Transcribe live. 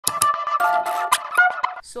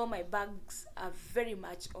so my bags are very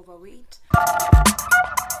much overweight.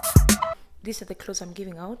 These are the clothes I'm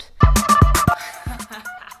giving out.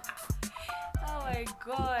 Oh my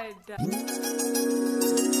god.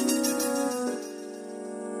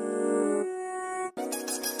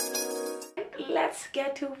 Let's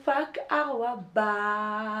get to pack our bags.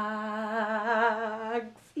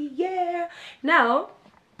 Yeah. Now,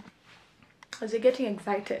 as you're getting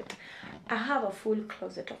excited, I have a full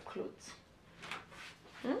closet of clothes.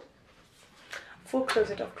 Full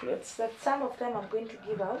closet of clothes. That some of them I'm going to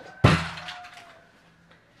give out.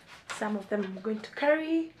 Some of them I'm going to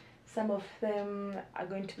carry. Some of them are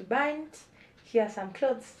going to be burnt. Here are some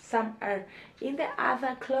clothes. Some are in the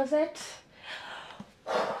other closet.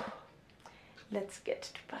 Let's get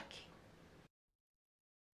to packing.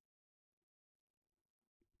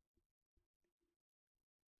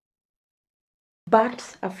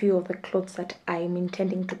 But a few of the clothes that I'm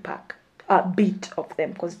intending to pack, a bit of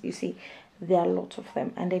them, because you see there are lots of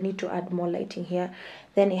them and I need to add more lighting here.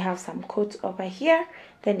 Then you have some coats over here.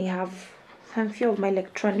 Then you have some few of my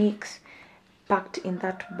electronics packed in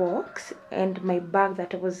that box, and my bag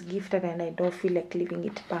that I was gifted and I don't feel like leaving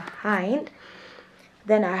it behind.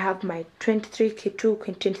 Then I have my 23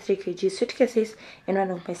 kg suitcases and one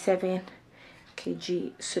of my 7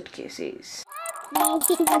 kg suitcases.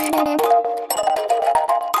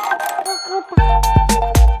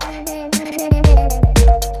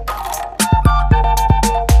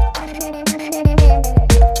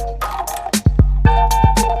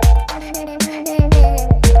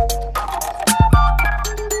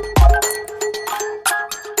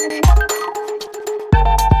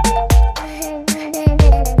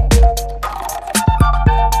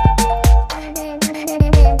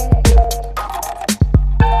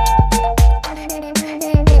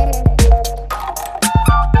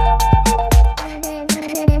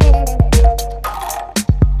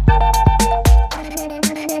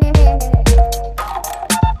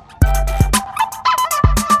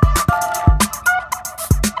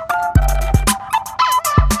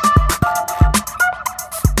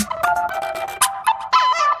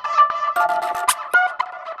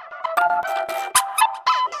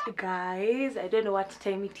 Guys, I don't know what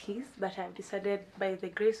time it is, but I've decided by the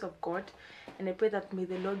grace of God, and I pray that may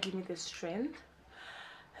the Lord give me the strength,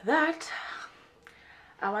 that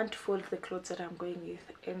I want to fold the clothes that I'm going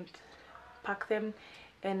with and pack them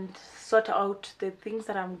and sort out the things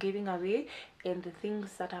that I'm giving away and the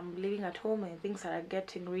things that I'm leaving at home and things that I'm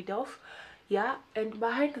getting rid of. Yeah, and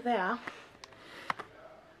behind there,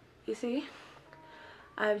 you see,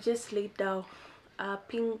 I've just laid down a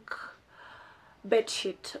pink bed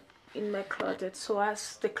sheet in my closet, so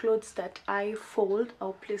as the clothes that I fold,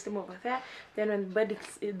 I'll place them over there. Then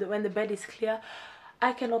when the bed is clear,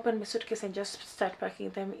 I can open my suitcase and just start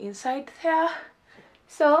packing them inside there.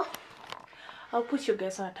 So I'll put you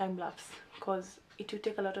guys on a time lapse because it will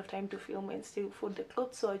take a lot of time to film and still fold the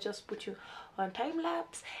clothes, so I'll just put you on time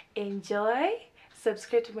lapse. Enjoy.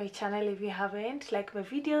 Subscribe to my channel if you haven't. Like my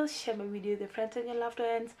videos, share my video with your friends and your loved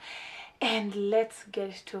ones, and let's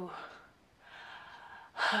get to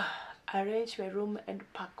arrange my room and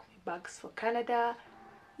pack my bags for Canada.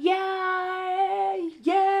 Yeah,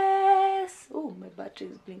 yes. Oh, my battery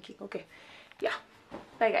is blinking. Okay, yeah,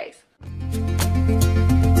 bye guys.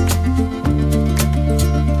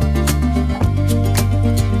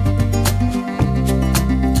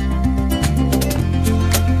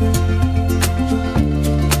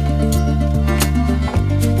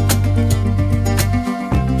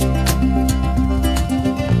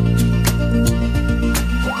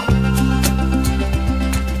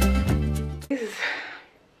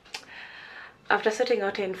 After sorting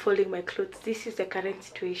out and folding my clothes, this is the current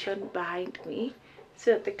situation behind me.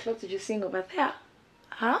 So the clothes you're seeing over there,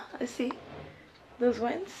 I see those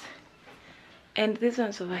ones, and these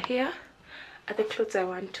ones over here are the clothes I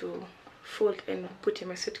want to fold and put in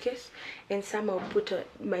my suitcase, and some I'll put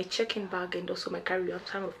my check-in bag and also my carry-on.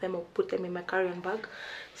 Some of them I'll put them in my carry-on bag.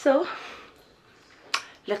 So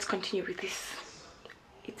let's continue with this.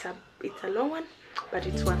 It's a long one, but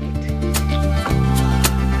it's worth it.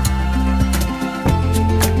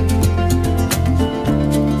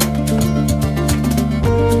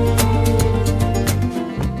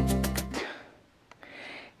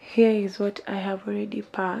 Here is what I have already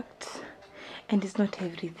packed, and it's not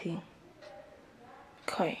everything.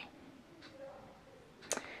 Okay.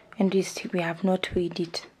 And you see, we have not weighed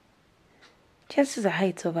it. Chances are high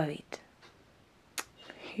it's overweight.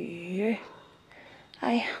 Here.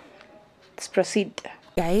 Let's proceed.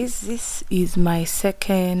 Guys, this is my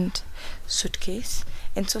second suitcase.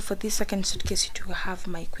 And so for this second suitcase, it will have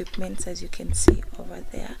my equipment, as you can see over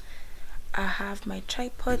there. I have my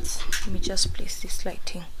tripods. Let me just place this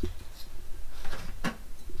lighting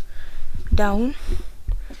down.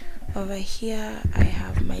 Over here I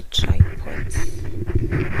have my tripods.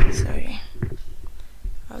 Sorry,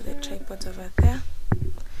 I have the tripods over there.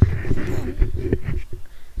 And then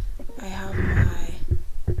I have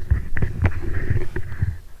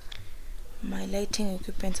my lighting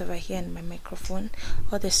equipment over here and my microphone.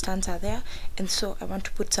 All the stands are there, and so I want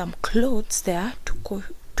to put some clothes there to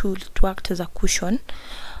act as a cushion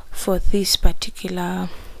for this particular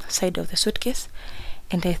side of the suitcase.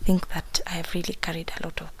 And I think that I've really carried a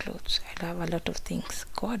lot of clothes. I have a lot of things.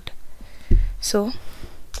 God. So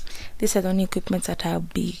these are the only equipments that I'll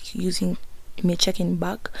be using in my check-in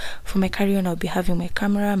bag. For my carry-on, I'll be having my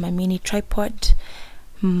camera, my mini tripod,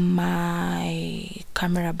 my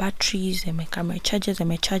camera batteries, and my camera chargers, and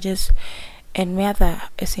my other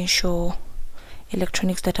essential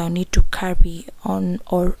electronics that I'll need to carry on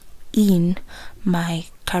or in my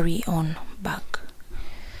carry-on bag.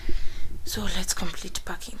 So let's complete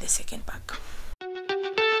packing the second bag.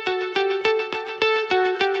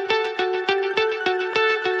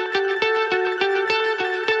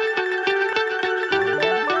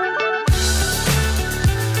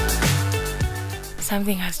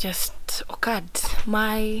 Something has just occurred.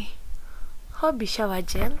 My hobby shower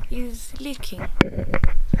gel is leaking,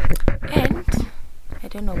 and I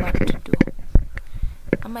don't know what to do.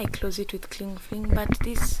 I might close it with cling film, but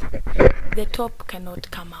the top cannot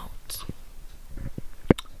come out.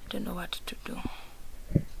 I don't know what to do.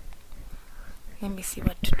 Let me see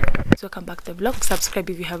what to do. So come back to the vlog, subscribe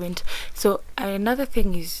if you haven't. So another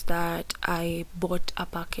thing is that I bought a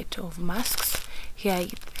packet of masks. Here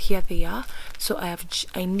they are. So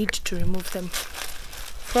I need to remove them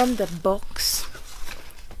from the box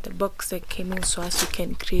that came in, so as we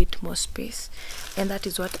can create more space, and that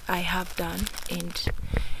is what I have done. And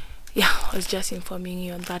yeah, I was just informing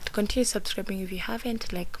you on that. Continue subscribing if you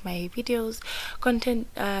haven't, like my videos,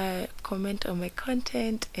 comment on my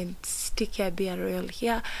content, and stick your BRL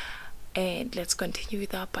here, and let's continue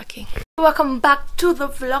with our packing. Welcome back to the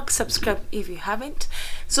vlog. Subscribe if you haven't.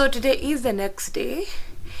 So today is the next day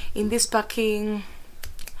in this packing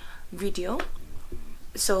video.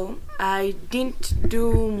 So I didn't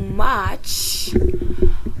do much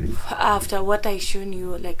after what I shown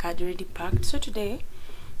you, like I'd already packed. So today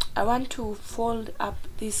I want to fold up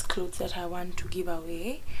these clothes that I want to give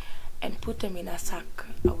away and put them in a sack.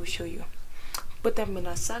 I will show you. Put them in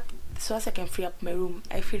a sack so as I can free up my room.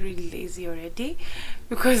 I feel really lazy already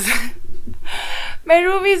because my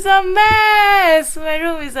room is a mess. My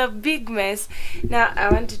room is a big mess. Now I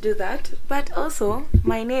want to do that, but also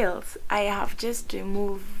my nails. I've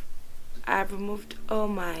removed all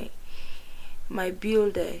my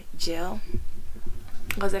builder gel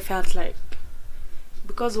because I felt like,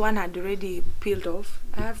 because one had already peeled off,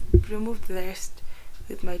 I have removed the rest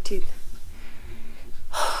with my teeth.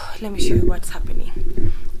 Let me show you what's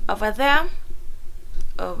happening. Over there,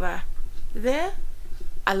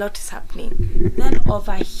 a lot is happening. Then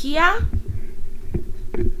over here,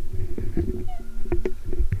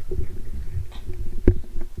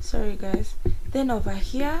 sorry guys, then over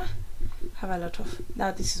here have a lot of,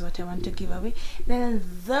 now this is what I want to give away. Then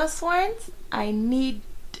those ones I need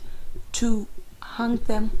to hang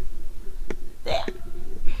them there.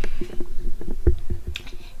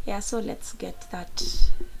 Yeah, so let's get that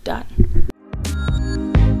done.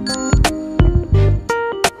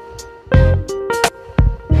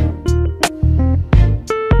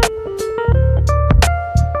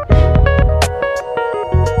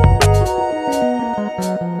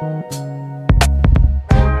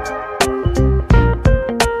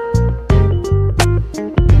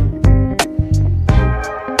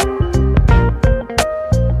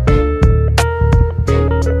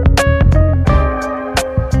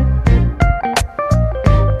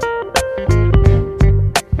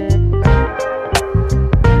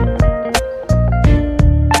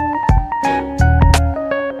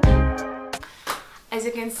 As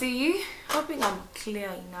you can see, hoping I'm clear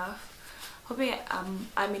enough, hoping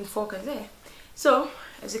I'm in focus there. So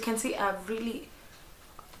as you can see, I've really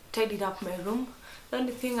tidied up my room. The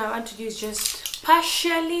only thing I want to do is just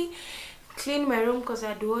partially clean my room because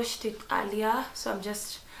I'd washed it earlier. So I'm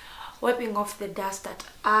just wiping off the dust that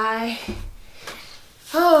I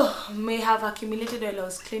may have accumulated while I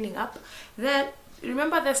was cleaning up. Then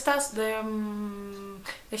remember the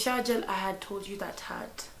shower gel I had told you that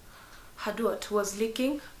was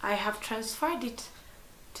leaking. I have transferred it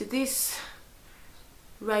to this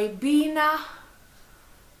Ribena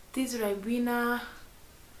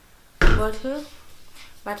bottle,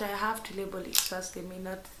 but I have to label it so as they may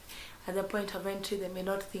not, at the point of entry they may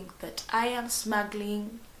not think that I am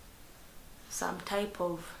smuggling some type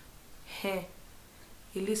of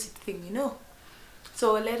illicit thing, you know.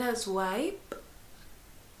 So let us wipe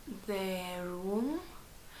the room.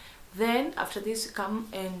 Then after this come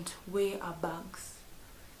and weigh our bags.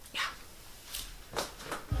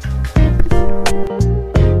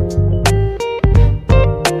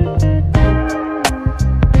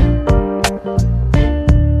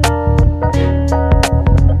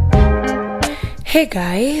 Hey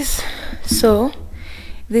guys, so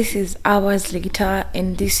this is hours later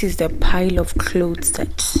and this is the pile of clothes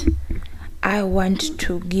that I want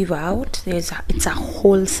to give out. It's a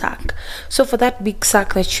whole sack. So for that big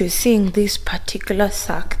sack that you're seeing, this particular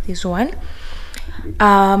sack, this one,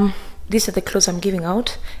 these are the clothes I'm giving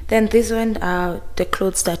out. Then this one are the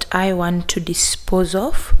clothes that I want to dispose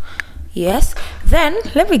of. Yes. Then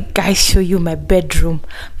let me guys show you my bedroom.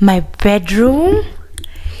 My bedroom,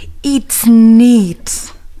 it's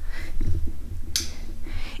neat.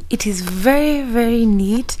 It is very, very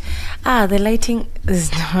neat. The lighting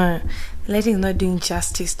is not doing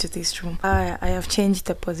justice to this room. I have changed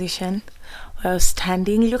the position where I was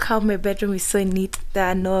standing. Look how my bedroom is so neat. There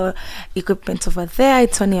are no equipment over there.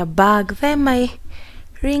 It's only a bag. There my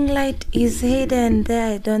ring light is hidden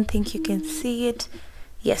there. I don't think you can see it.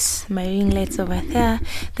 Yes, my ring light's over there.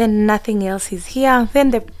 Then nothing else is here.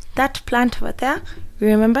 Then that plant over there,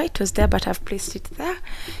 remember it was there, but I've placed it there.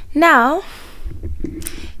 Now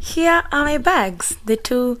here are my bags, the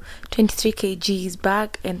two 23 kgs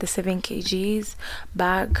bag and the 7 kgs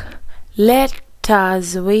bag. Let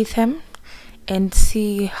us weigh them and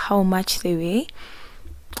see how much they weigh.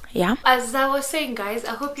 Yeah, as I was saying guys,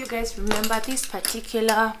 I hope you guys remember this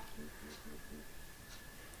particular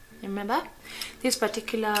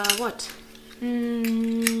what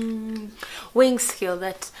weighing scale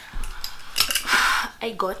that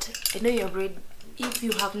I got. I know you have read. If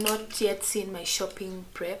you have not yet seen my shopping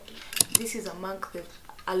prep, this is among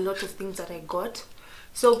a lot of things that I got.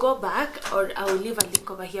 So go back, or I will leave a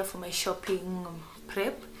link over here for my shopping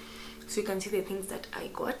prep, so you can see the things that I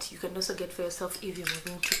got. You can also get for yourself if you're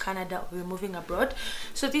moving to Canada or you're moving abroad.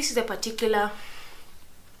 So this is a particular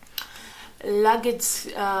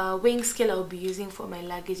luggage weighing scale I'll be using for my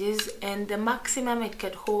luggages, and the maximum it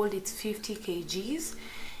can hold is 50 kgs.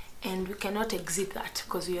 And we cannot exceed that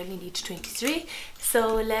because we only need 23.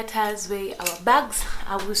 So let us weigh our bags.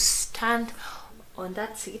 I will stand on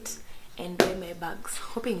that seat and weigh my bags,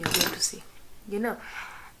 hoping you're going to see, you know.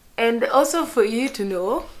 And also for you to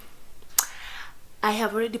know, I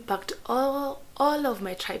have already packed all of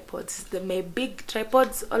my tripods, my big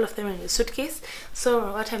tripods, all of them in a suitcase.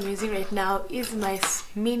 So what I'm using right now is my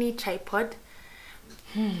mini tripod.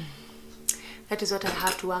 That is what I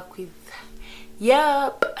have to work with.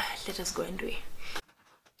 Yup, let us go and do it.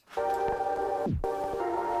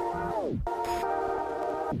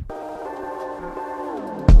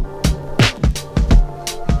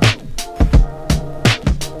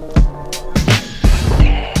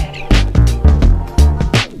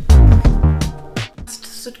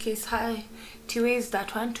 Suitcase high to weighs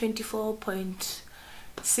that one,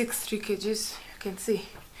 24.63 kgs, you can see,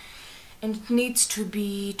 and it needs to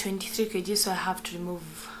be 23 kgs, so I have to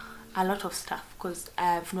remove a lot of stuff because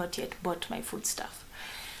I have not yet bought my food stuff.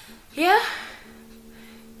 Yeah,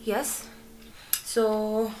 yes,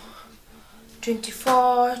 so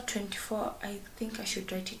 24, I think I should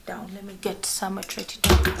write it down. Let me get somewhere to write it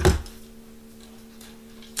down.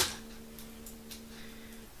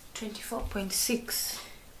 24.6,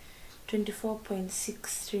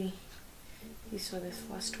 24.63. This was the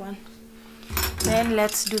first one. Then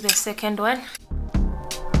let's do the second one.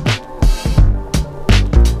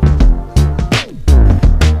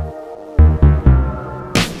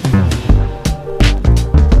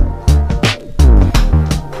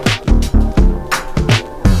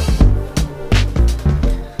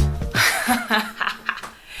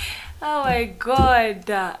 Oh my god,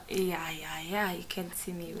 yeah, you can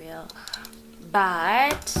see me well,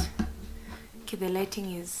 but okay, the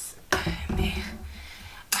lighting is there,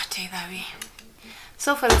 but either way.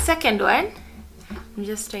 So for the second one, I'm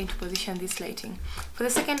just trying to position this lighting. For the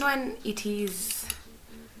second one, it is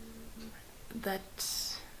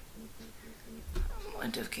that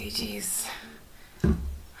amount of kgs.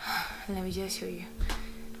 Let me just show you.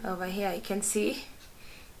 Over here you can see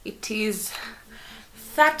it is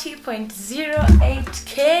 30.08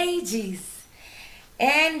 kgs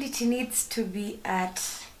and it needs to be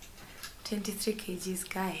at 23 kgs,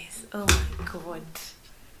 guys. Oh my god,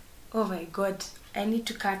 oh my god, I need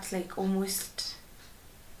to cut like almost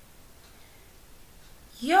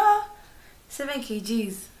 7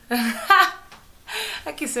 kgs.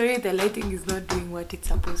 Okay, sorry, the lighting is not doing what it's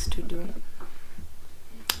supposed to do.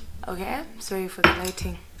 Okay, sorry for the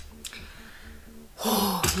lighting.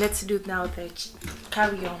 Oh, let's do now the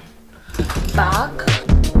carry-on bag.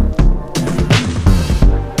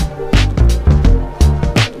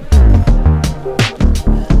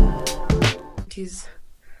 It is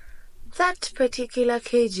that particular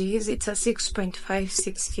kgs. It's a 6.56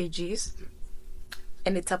 kgs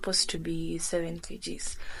and it's supposed to be 7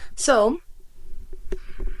 kgs. So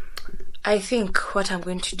I think what I'm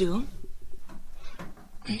going to do,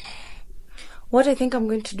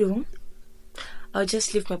 I'll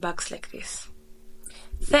just leave my bags like this.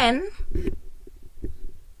 Then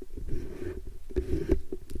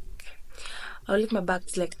I'll leave my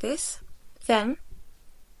bags like this. Then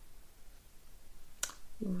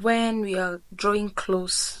when we are drawing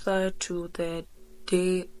closer to the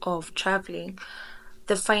day of traveling,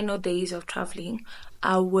 the final days of traveling,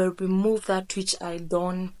 I will remove that which I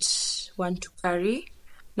don't want to carry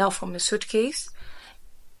now from a suitcase,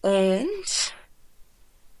 and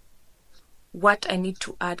what I need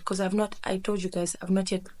to add, because I told you guys I've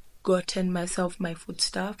not yet gotten myself my food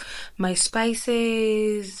stuff, my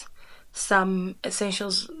spices, some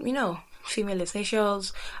essentials, you know, female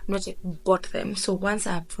essentials. I've not yet bought them. So once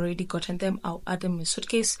I've already gotten them, I'll add them in a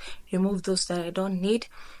suitcase, remove those that I don't need,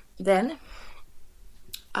 then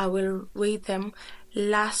I will weigh them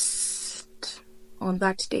last on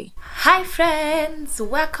that day. Hi friends,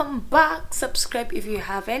 welcome back. Subscribe if you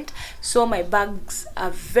haven't. So my bags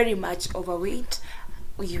are very much overweight.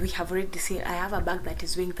 We have already seen I have a bag that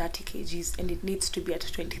is weighing 30 kgs and it needs to be at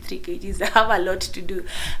 23 kgs. I have a lot to do,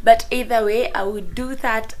 but either way I will do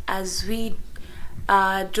that as we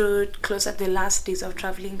draw closer to the last days of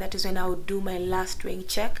traveling. That is when I will do my last weighing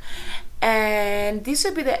check. And this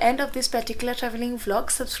will be the end of this particular traveling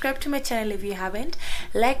vlog. Subscribe to my channel if you haven't,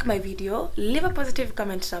 like my video, leave a positive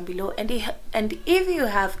comment down below, and if you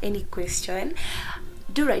have any question,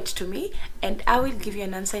 do write to me and I will give you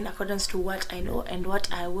an answer in accordance to what I know and what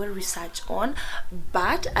I will research on.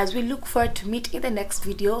 But as we look forward to meet in the next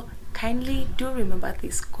video, kindly do remember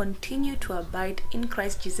this: continue to abide in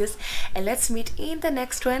Christ Jesus, and let's meet in the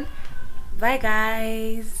next one. Bye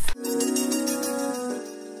guys.